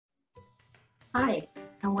Hi,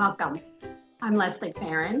 and welcome. I'm Leslie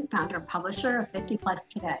Farin, founder and publisher of 50 Plus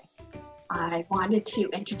Today. I wanted to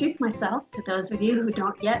introduce myself to those of you who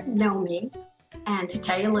don't yet know me and to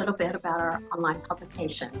tell you a little bit about our online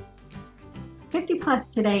publication. 50 Plus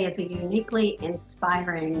Today is a uniquely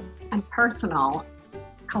inspiring and personal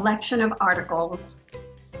collection of articles,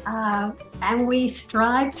 and we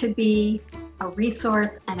strive to be a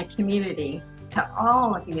resource and a community to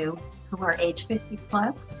all of you who are age 50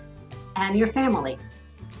 plus and your family.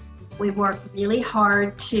 We work really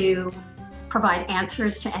hard to provide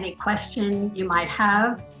answers to any question you might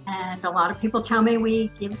have, and a lot of people tell me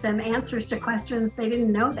we give them answers to questions they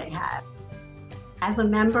didn't know they had. As a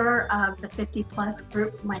member of the 50 plus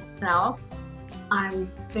group myself,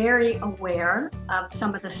 I'm very aware of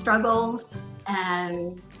some of the struggles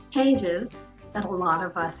and changes that a lot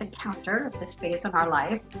of us encounter at this phase in our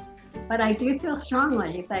life. But I do feel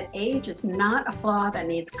strongly that age is not a flaw that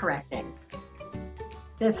needs correcting.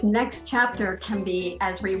 This next chapter can be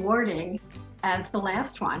as rewarding as the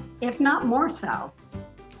last one, if not more so.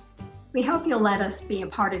 We hope you'll let us be a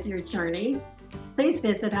part of your journey. Please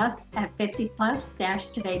visit us at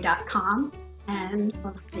 50plus-today.com and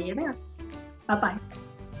we'll see you there. Bye-bye.